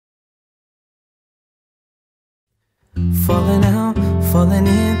Falling out, falling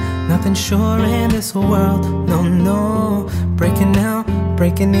in, nothing sure in this world. No, no, breaking out,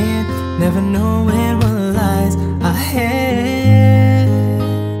 breaking in, never knowing what lies ahead.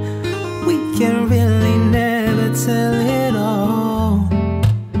 We can really never tell it all.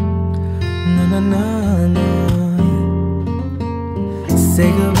 No, no, no, no. Say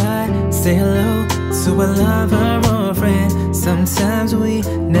goodbye, say hello to a lover or a friend. Sometimes we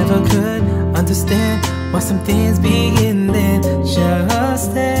never could understand why some things begin then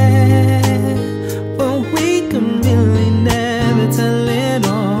just then. But we can really never tell it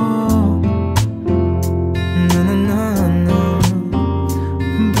all. No, no, no, no.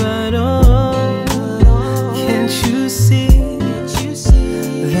 But oh, can't you see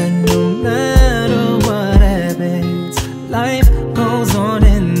that no matter what happens, life goes on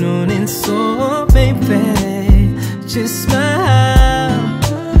and on. And so baby, just smile,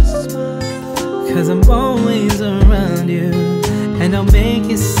 'cause I'm always around you, and I'll make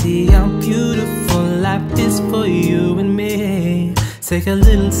you see how beautiful life is for you and me. Take a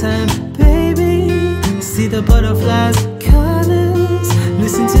little time, baby, see the butterflies, colors,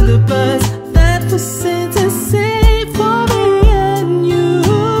 listen to the birds that were sent to sing for me and you.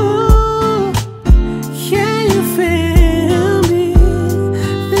 Can you feel me?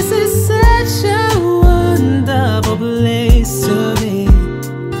 This is such a wonderful place to be.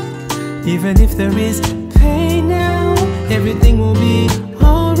 Even if there is pain now, everything will be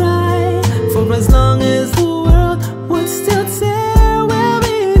alright. For as long as the world would still tell, we'll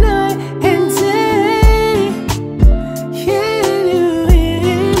be night and day. Can you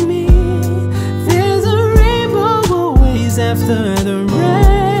hear me? There's a rainbow always after the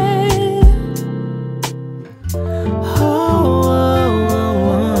rain. Oh, oh, oh,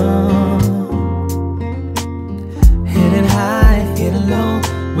 oh. Hitting high, getting low,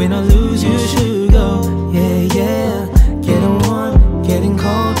 win or lose, you should go. Yeah, yeah. Getting warm, getting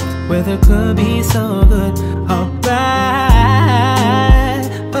cold, weather could be so good. Alright,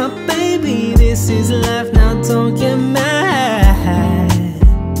 but baby, this is life now, don't get mad.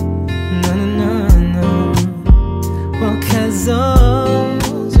 No, no, no, no. Well, 'cause oh,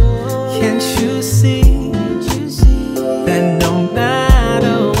 can't you see that no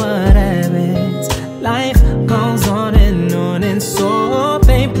matter what happens, life goes on and on. And so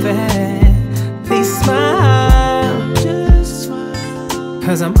baby, please smile, just smile,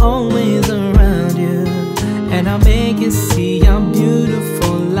 'cause I'm always around you, and I'll make you see how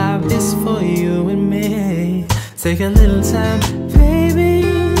beautiful life is for you and me. Take a little time, baby,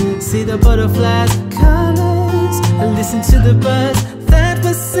 see the butterflies, colors, and listen to the birds that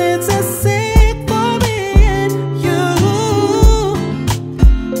were sent to sing for me and you.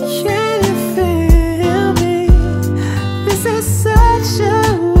 Can you feel me? This is such a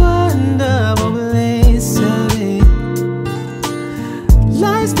wonderful place to be.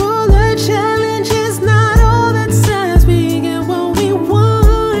 Life's full of challenges, not all the times we get what we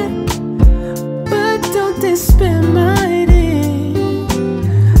want. But don't despair, my dear.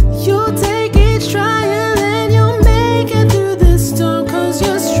 You'll take each trial and you'll make it through the storm, 'cause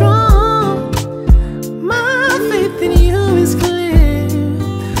you're strong. My faith in you is clear.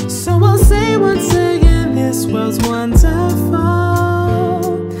 So I'll say once again, this world's wonderful,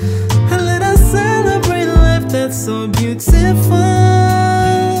 and let us celebrate life that's so beautiful.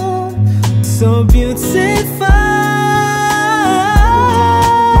 So beautiful.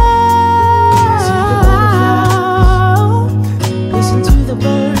 Listen to the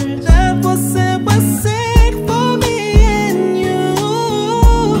birds that was sing for me and you.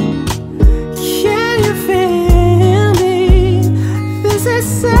 Can you feel me? This is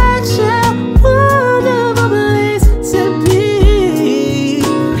such a wonderful place to be.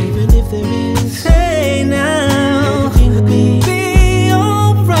 Even if there is pain now, everything will be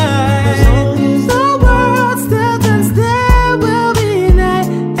alright. The world still turns, there will be night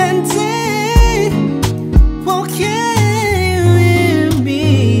and day. Well, can you hear me?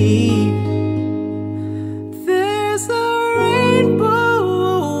 There's a